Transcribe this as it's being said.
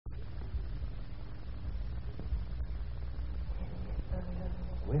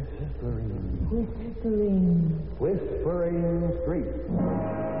Whispering Street.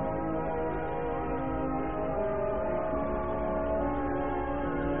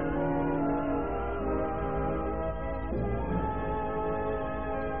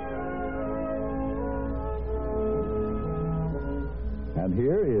 And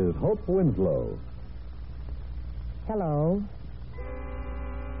here is Hope Winslow. Hello.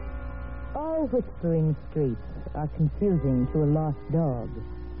 All whispering streets are confusing to a lost dog.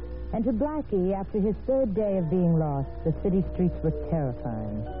 And to Blackie, after his third day of being lost, the city streets were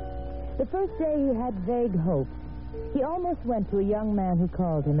terrifying. The first day he had vague hopes. He almost went to a young man who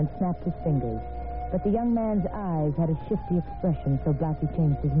called him and snapped his fingers. But the young man's eyes had a shifty expression, so Blackie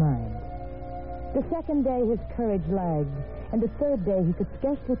changed his mind. The second day his courage lagged, and the third day he could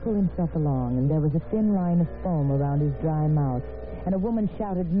scarcely pull himself along, and there was a thin line of foam around his dry mouth, and a woman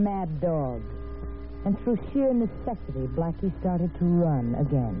shouted, "Mad dog." And through sheer necessity, Blackie started to run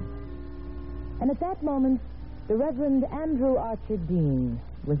again. And at that moment, the Reverend Andrew Archer Dean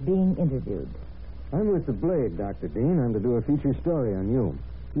was being interviewed. I'm with the Blade, Dr. Dean. I'm to do a feature story on you.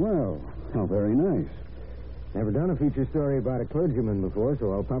 Well, how very nice. Never done a feature story about a clergyman before,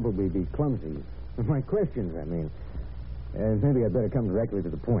 so I'll probably be clumsy. My questions, I mean. Maybe I'd better come directly to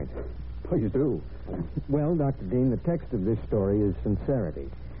the point. Please do. Well, Dr. Dean, the text of this story is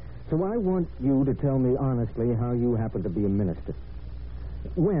sincerity. So I want you to tell me honestly how you happen to be a minister.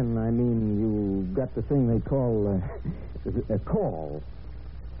 When, I mean, you got the thing they call a call.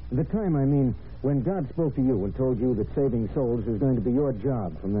 The time, I mean, when God spoke to you and told you that saving souls was going to be your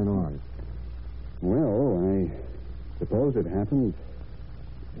job from then on. Well, I suppose it happened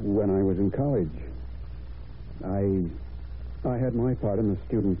when I was in college. I had my part in the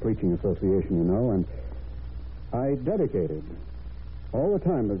Student Preaching Association, you know, and I dedicated all the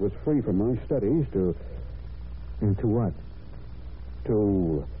time that was free from my studies to... To what?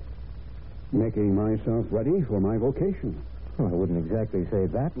 To making myself ready for my vocation. Well, I wouldn't exactly say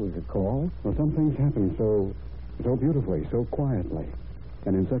that was a call. Well, some things happen so beautifully, so quietly,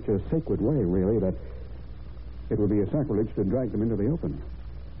 and in such a sacred way, really, that it would be a sacrilege to drag them into the open.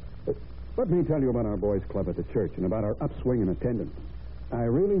 Let me tell you about our boys' club at the church and about our upswing in attendance. I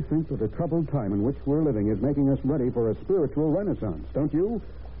really think that the troubled time in which we're living is making us ready for a spiritual renaissance, don't you?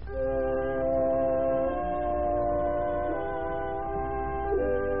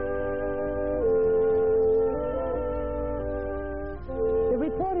 The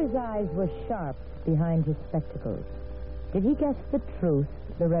reporter's eyes were sharp behind his spectacles. Did he guess the truth,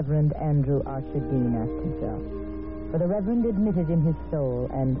 the Reverend Andrew Archer Dean asked himself? For the Reverend admitted in his soul,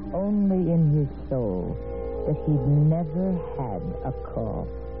 and only in his soul, that he'd never had a call.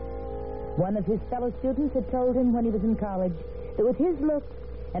 One of his fellow students had told him when he was in college that with his looks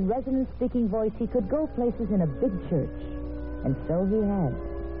and resonant-speaking voice, he could go places in a big church. And so he had.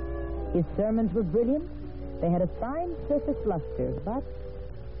 His sermons were brilliant. They had a fine surface luster, but...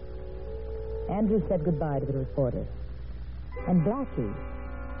 Andrew said goodbye to the reporter. And Blackie,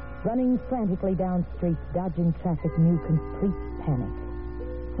 running frantically down streets, dodging traffic, knew complete panic.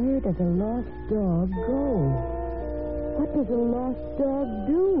 Where does a lost dog go? What does a lost dog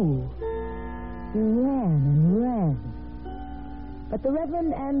do? He ran and ran. But the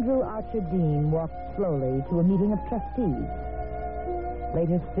Reverend Andrew Archer Dean walked slowly to a meeting of trustees.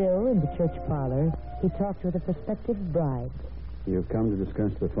 Later still, in the church parlor, he talked with a prospective bride. You've come to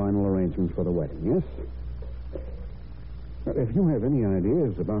discuss the final arrangements for the wedding, yes? Now, if you have any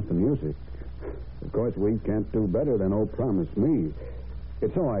ideas about the music, of course, we can't do better than "Oh, Promise Me."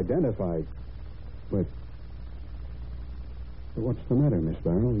 It's so identified with... What's the matter, Miss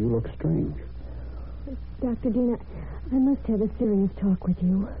Barrow? You look strange. Dr. Dean, I must have a serious talk with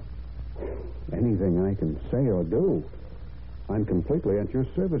you. Anything I can say or do. I'm completely at your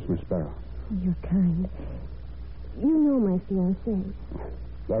service, Miss Barrow. You're kind. You know my fiancé.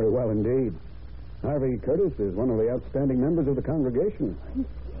 Very well indeed. Harvey Curtis is one of the outstanding members of the congregation.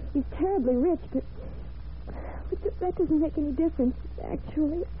 He's terribly rich, but that doesn't make any difference,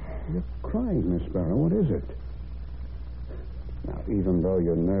 actually. You're crying, Miss Barrow. What is it? Now, even though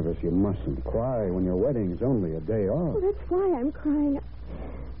you're nervous, you mustn't cry when your wedding's only a day off. Well, that's why I'm crying.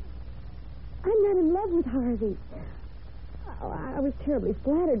 I'm not in love with Harvey. I was terribly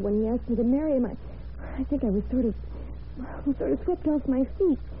flattered when he asked me to marry him. I think I was sort of swept off my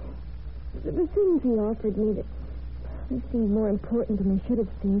feet. The things he offered me that seemed more important than they should have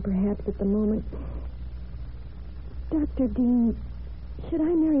seemed, perhaps, at the moment. Dr. Dean, should I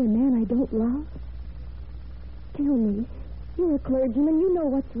marry a man I don't love? Tell me. You're a clergyman. You know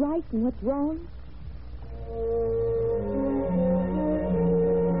what's right and what's wrong.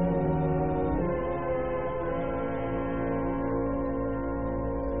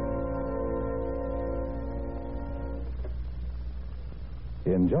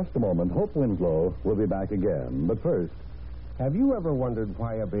 In just a moment, Hope Winslow will be back again. But first, have you ever wondered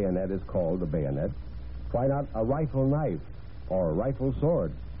why a bayonet is called a bayonet? Why not a rifle knife or a rifle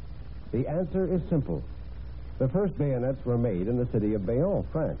sword? The answer is simple. The first bayonets were made in the city of Bayonne,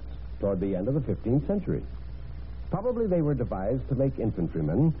 France, toward the end of the 15th century. Probably they were devised to make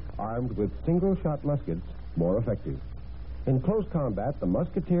infantrymen armed with single-shot muskets more effective. In close combat, the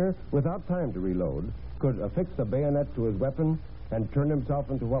musketeer, without time to reload, could affix a bayonet to his weapon and turn himself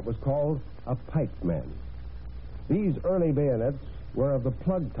into what was called a pikeman. These early bayonets were of the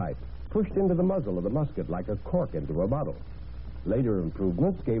plug type, pushed into the muzzle of the musket like a cork into a bottle. Later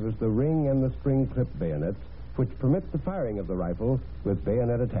improvements gave us the ring and the spring-clip bayonets, which permit the firing of the rifle with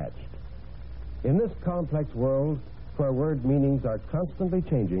bayonet attached. In this complex world, where word meanings are constantly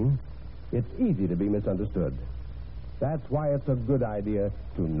changing, it's easy to be misunderstood. That's why it's a good idea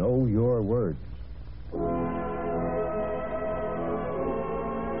to know your words.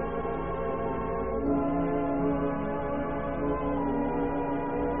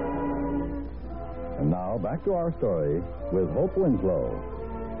 and now back to our story with Hope Winslow.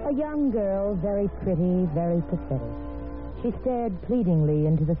 A young girl, very pretty, very pathetic. She stared pleadingly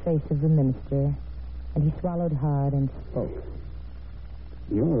into the face of the minister, and he swallowed hard and spoke.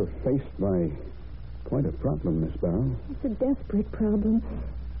 You're faced by quite a problem, Miss Barrow. It's a desperate problem.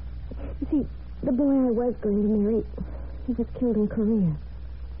 You see, the boy I was going to marry, he was killed in Korea.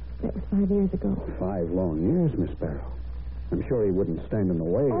 That was 5 years ago. 5 long years, Miss Barrow. I'm sure he wouldn't stand in the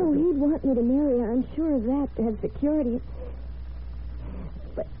way. Oh, he'd want me to marry her. I'm sure of that, to have security.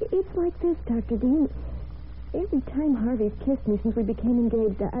 But it's like this, Dr. Dean. Every time Harvey's kissed me since we became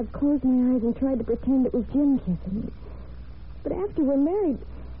engaged, I've closed my eyes and tried to pretend it was Jim kissing me. But after we're married,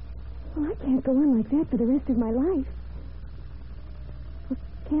 well, I can't go on like that for the rest of my life. Or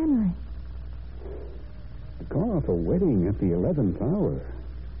can I? To call off a wedding at the 11th hour,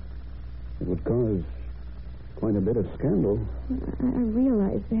 it would cause quite a bit of scandal. I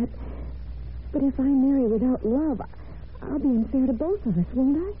realize that. But if I marry without love, I'll be unfair to both of us,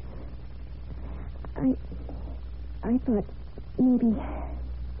 won't I thought maybe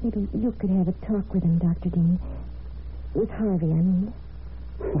you could have a talk with him, Dr. Dean. With Harvey, I mean.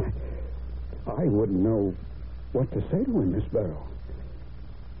 I wouldn't know what to say to him, Miss Barrow.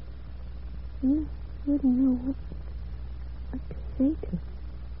 You wouldn't know what to say to him.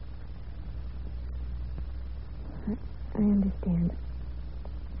 I understand.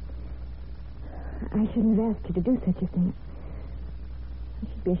 I shouldn't have asked you to do such a thing. I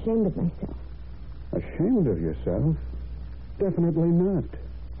should be ashamed of myself. Ashamed of yourself? Definitely not.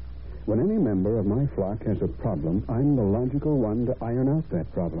 When any member of my flock has a problem, I'm the logical one to iron out that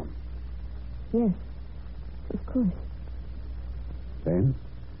problem. Yes, of course. Then?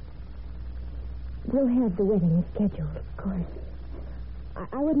 We'll have the wedding scheduled, of course.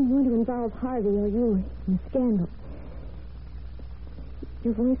 I wouldn't want to involve Harvey or you in a scandal.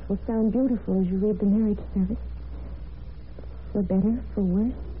 Your voice will sound beautiful as you read the marriage service. For better, for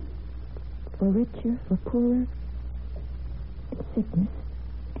worse, for richer, for poorer, in sickness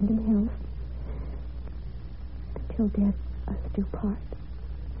and in health, until death us do part.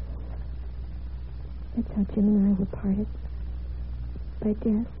 That's how Jim and I were parted, by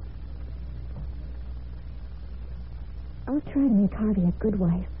death. I'll try to make Harvey a good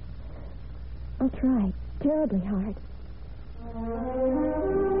wife. I'll try terribly hard.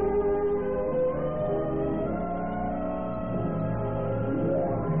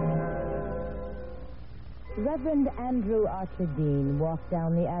 Reverend Andrew Archer Dean walked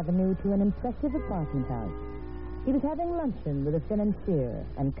down the avenue to an impressive apartment house. He was having luncheon with a financier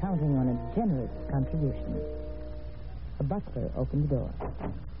and counting on a generous contribution. A butler opened the door.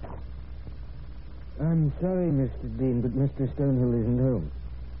 I'm sorry, Mr. Dean, but Mr. Stonehill isn't home.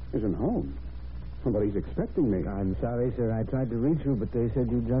 Isn't home? But he's expecting me. I'm sorry, sir. I tried to reach you, but they said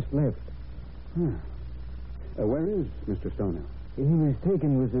you just left. Where is Mr. Stonehill? He was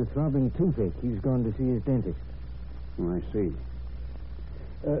taken with a throbbing toothache. He's gone to see his dentist. Oh, I see.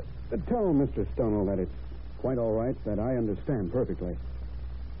 Tell Mr. Stonehill that it's quite all right, that I understand perfectly.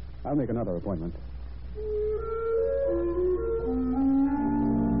 I'll make another appointment.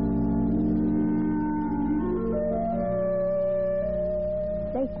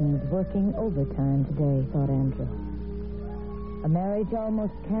 Satan's working overtime today, thought Andrew. A marriage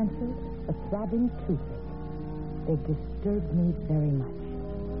almost canceled, a throbbing toothache. They disturbed me very much.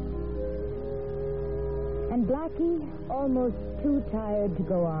 And Blackie, almost too tired to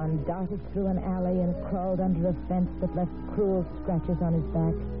go on, darted through an alley and crawled under a fence that left cruel scratches on his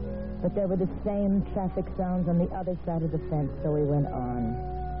back. But there were the same traffic sounds on the other side of the fence, so he went on.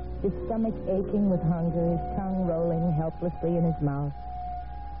 His stomach aching with hunger, his tongue rolling helplessly in his mouth.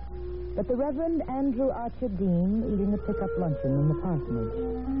 But the Reverend Andrew Archer Dean, eating a pickup luncheon in the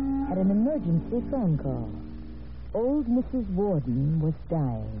parsonage, had an emergency phone call. Old Mrs. Warden was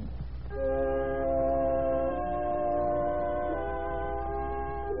dying.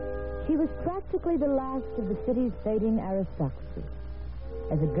 She was practically the last of the city's fading aristocracy.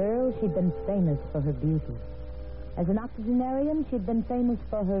 As a girl, she'd been famous for her beauty. As an octogenarian, she'd been famous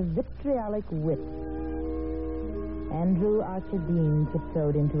for her vitriolic wit. Andrew Archer Dean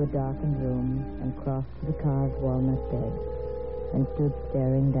tiptoed into a darkened room and crossed to the carved walnut bed and stood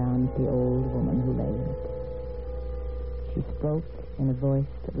staring down at the old woman who lay in it. She spoke in a voice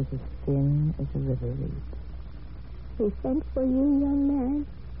that was as thin as a river reed. He sent for you, young man,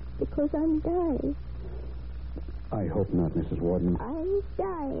 because I'm dying. I hope not, Mrs. Warden. I'm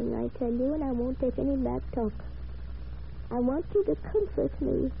dying, I tell you, and I won't take any back talk. I want you to comfort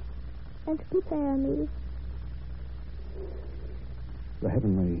me and prepare me. The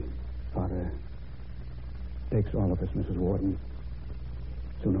Heavenly Father takes all of us, Mrs. Warden.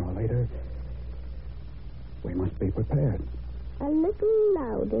 Sooner or later, we must be prepared. A little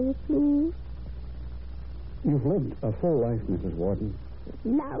louder, please. You've lived a full life, Mrs. Warden.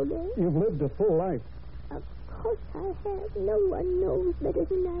 Louder? You've lived a full life. Of course I have. No one knows better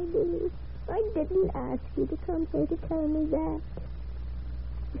than I do. I didn't ask you to come here to tell me that.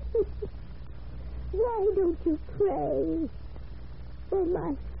 Why don't you pray for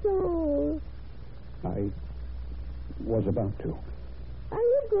my soul? I was about to. Are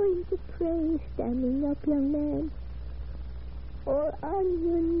you going to pray standing up, young man? Or on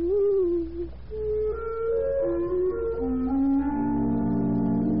your knees?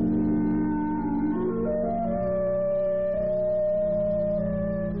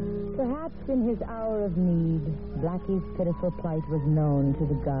 Perhaps in his hour of need, Blackie's pitiful plight was known to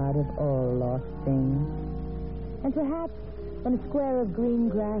the God of all lost things. And perhaps when a square of green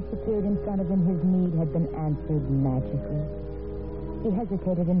grass appeared in front of him, his need had been answered magically. He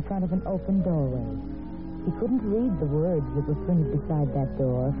hesitated in front of an open doorway. He couldn't read the words that were printed beside that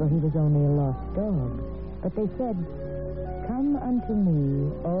door, for he was only a lost dog. But they said, "Come unto me,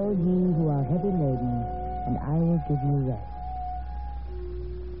 all ye who are heavy laden, and I will give you rest."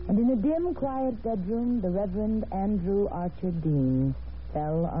 And in a dim, quiet bedroom, the Reverend Andrew Archer Dean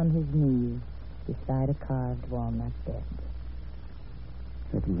fell on his knees beside a carved walnut bed.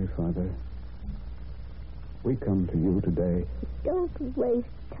 Heavenly Father, we come to you today. Don't waste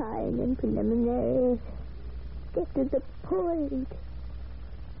time in preliminaries. Get to the point.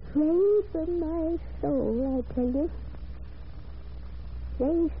 Pray for my soul, I tell you.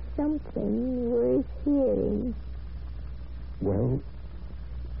 Say something worth hearing. Well,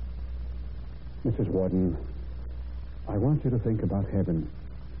 Mrs. Warden, I want you to think about heaven.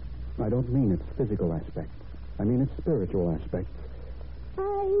 I don't mean its physical aspects. I mean its spiritual aspects.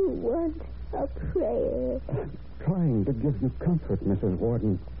 I want a prayer. Trying to give you comfort, Mrs.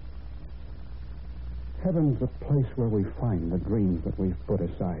 Warden. Heaven's a place where we find the dreams that we've put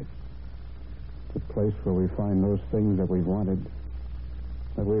aside. It's a place where we find those things that we've wanted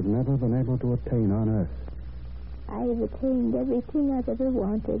that we've never been able to attain on earth. I've attained everything I've ever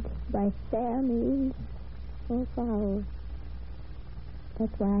wanted by fair means or foul.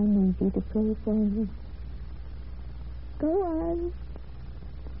 That's why I need you to pray for me. Go on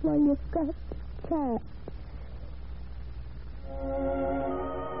while you've got the chance.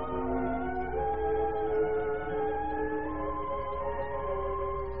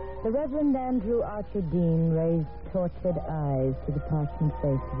 The Reverend Andrew Archer Dean raised tortured eyes to the parchment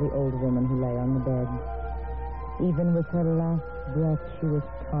face of the old woman who lay on the bed. Even with her last breath, she was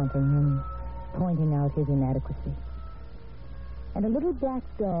taunting him, pointing out his inadequacy. And a little black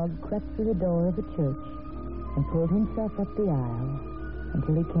dog crept through the door of the church and pulled himself up the aisle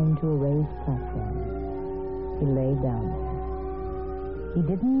until he came to a raised platform. He lay down there. He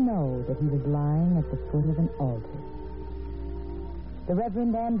didn't know that he was lying at the foot of an altar. The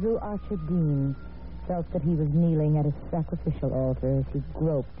Reverend Andrew Archer Dean felt that he was kneeling at a sacrificial altar as he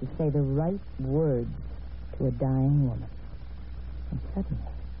groped to say the right words to a dying woman. And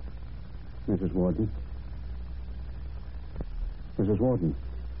suddenly... Mrs. Warden? Mrs. Warden?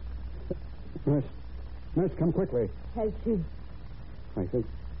 Nurse. Nurse, come quickly. Has she? I think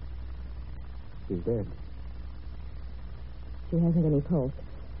she's dead. She hasn't any pulse.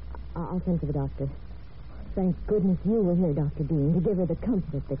 I'll send for the doctor. Thank goodness you were here, Dr. Dean, to give her the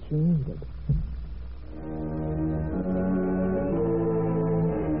comfort that she needed.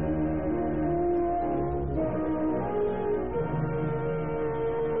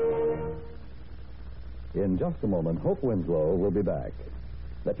 In just a moment, Hope Winslow will be back.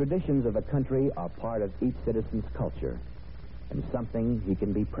 The traditions of a country are part of each citizen's culture. and something he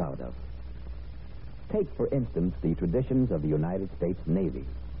can be proud of. Take, for instance, the traditions of the United States Navy.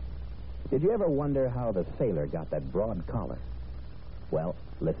 Did you ever wonder how the sailor got that broad collar? Well,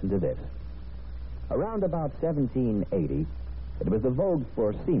 listen to this. Around about 1780, it was the vogue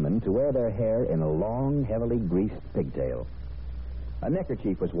for seamen to wear their hair in a long, heavily greased pigtail. A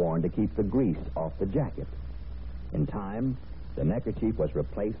neckerchief was worn to keep the grease off the jacket. In time, the neckerchief was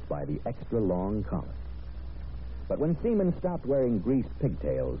replaced by the extra long collar. But when seamen stopped wearing greased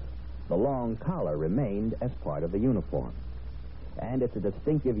pigtails, the long collar remained as part of the uniform. And it's a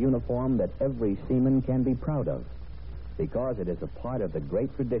distinctive uniform that every seaman can be proud of, because it is a part of the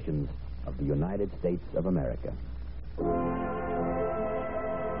great traditions of the United States of America.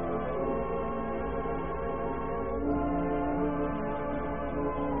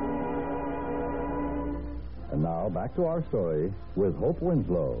 And now, back to our story with Hope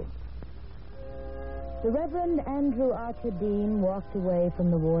Winslow. The Reverend Andrew Archer Dean walked away from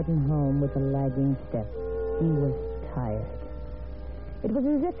the Warden home with a lagging step. He was tired. It was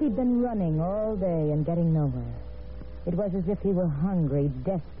as if he'd been running all day and getting nowhere. It was as if he were hungry,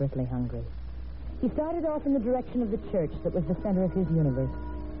 desperately hungry. He started off in the direction of the church that was the center of his universe.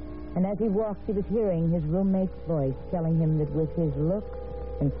 And as he walked, he was hearing his roommate's voice telling him that with his looks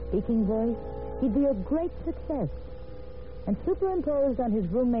and speaking voice, he'd be a great success. And superimposed on his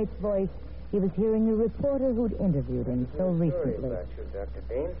roommate's voice, he was hearing a reporter who'd interviewed him so recently. Sorry about you, Dr.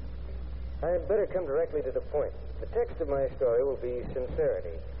 Dean. I'd better come directly to the point. The text of my story will be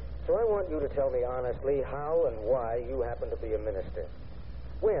sincerity. So I want you to tell me honestly how and why you happen to be a minister.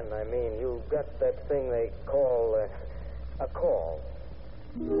 When, I mean, you got that thing they call a call.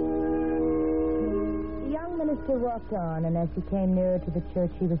 The young minister walked on, and as he came nearer to the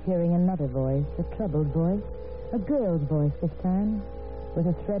church, he was hearing another voice, a troubled voice, a girl's voice this time, with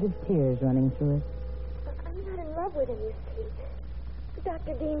a thread of tears running through it. I'm not in love with him, you see.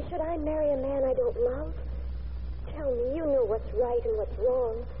 Dr. Dean, should I marry a man I don't love? Tell me, you know what's right and what's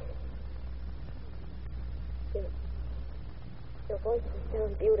wrong. Your voice will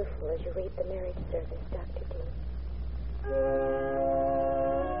sound beautiful as you read the marriage service, Dr. Dean.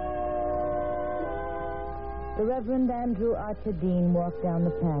 The Reverend Andrew Archer Dean walked down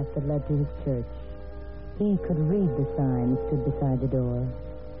the path that led to his church. He could read the sign that stood beside the door.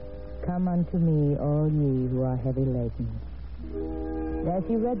 Come unto me, all ye who are heavy laden. And as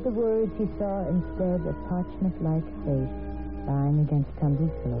he read the words, he saw instead a parchment-like face lying against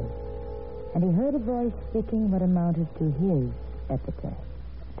tumbled pillows. And he heard a voice speaking what amounted to his epitaph.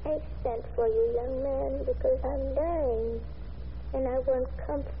 I sent for you, young man, because I'm dying. And I want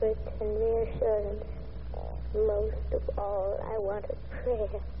comfort and reassurance. Most of all, I want a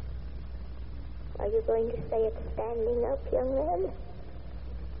prayer. Are you going to say it standing up, young man?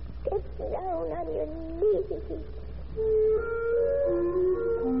 Get down on your knees.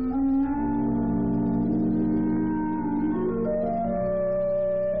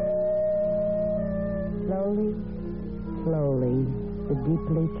 Slowly, slowly, the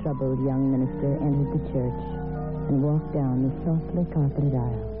deeply troubled young minister entered the church and walked down the softly carpeted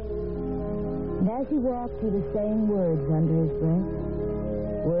aisle. And as he walked, he was saying words under his breath,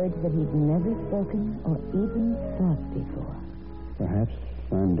 words that he'd never spoken or even thought before. Perhaps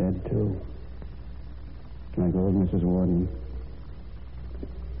I'm dead, too. Like old Mrs. Warden.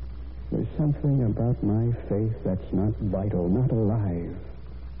 There's something about my faith that's not vital, not alive.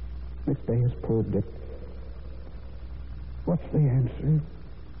 This day has proved it. What's the answer?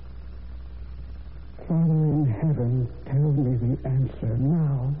 Father in heaven, tell me the answer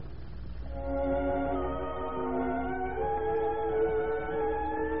now.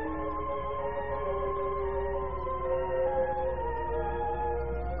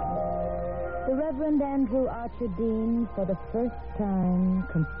 The Reverend Andrew Archer Dean, for the first time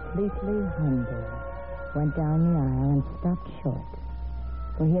completely humble, went down the aisle and stopped short,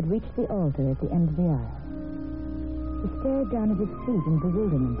 for he had reached the altar at the end of the aisle. He stared down at his feet in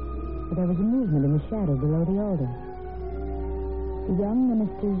bewilderment, for there was a movement in the shadow below the altar. The young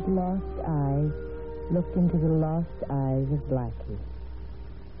minister's lost eyes looked into the lost eyes of Blackie.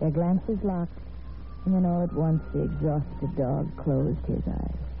 Their glances locked, and then all at once the exhausted dog closed his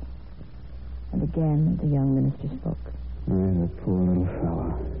eyes. And again the young minister spoke. The poor little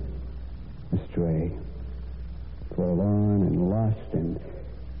fellow. Astray. Forlorn and lost and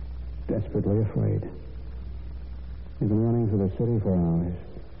desperately afraid. He's been running through the city for hours,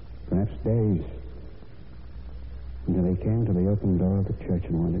 perhaps days, until he came to the open door of the church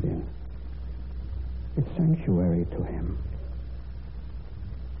and wandered in. It's sanctuary to him.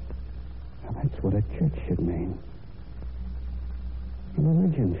 Now, that's what a church should mean. A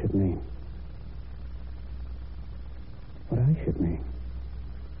religion should mean. what I should name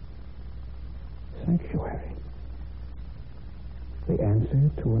sanctuary. The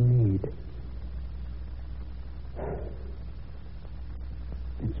answer to a need.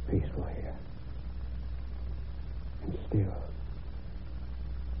 It's peaceful here. And still.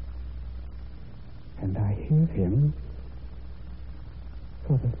 And I hear him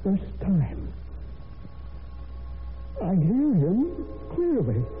for the first time. I hear him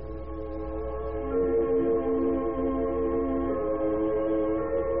clearly.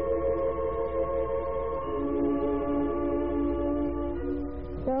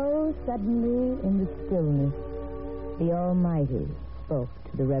 So suddenly, in the stillness, the Almighty spoke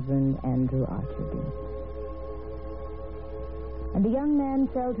to the Reverend Andrew Archerby. And the young man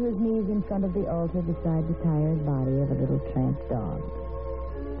fell to his knees in front of the altar beside the tired body of a little tramp dog.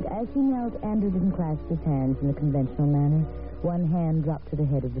 And as he knelt, Andrew didn't clasp his hands in the conventional manner. One hand dropped to the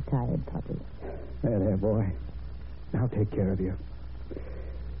head of the tired puppy. There, boy. Now take care of you.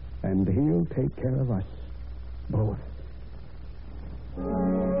 And he'll take care of us both.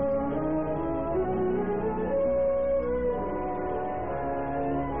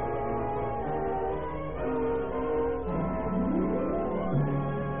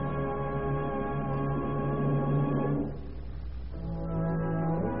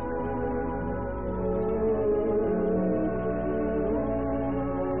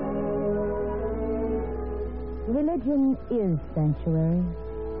 Religion is sanctuary,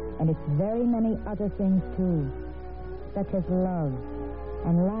 and it's very many other things, too, such as love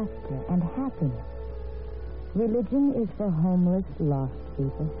and laughter and happiness. Religion is for homeless, lost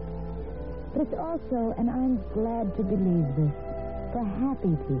people. But it's also, and I'm glad to believe this, for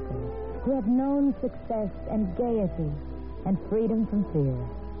happy people who have known success and gaiety and freedom from fear.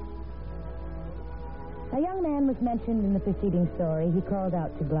 A young man was mentioned in the preceding story. He called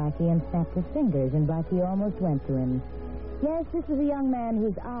out to Blackie and snapped his fingers, and Blackie almost went to him. Yes, this was a young man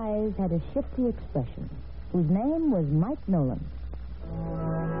whose eyes had a shifty expression, whose name was Mike Nolan.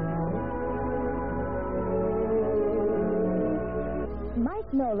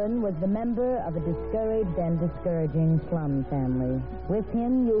 Mike Nolan was the member of a discouraged and discouraging slum family. With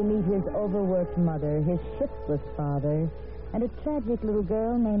him, you'll meet his overworked mother, his shiftless father, and a tragic little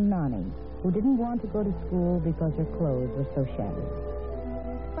girl named Nani, who didn't want to go to school because her clothes were so shabby.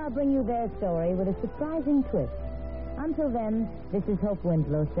 I'll bring you their story with a surprising twist. Until then, this is Hope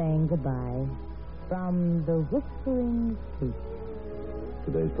Winslow saying goodbye from the Whispering Streets.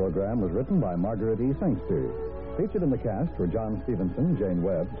 Today's program was written by Margaret E. Sangster. Featured in the cast were John Stevenson, Jane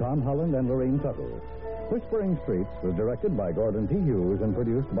Webb, Tom Holland, and Lorene Tuttle. Whispering Streets was directed by Gordon T. Hughes and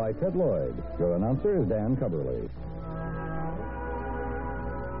produced by Ted Lloyd. Your announcer is Dan Cubberly.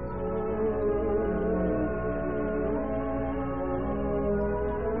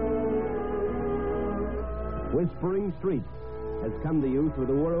 Whispering Streets has come to you through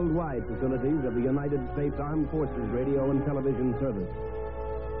the worldwide facilities of the United States Armed Forces Radio and Television Service.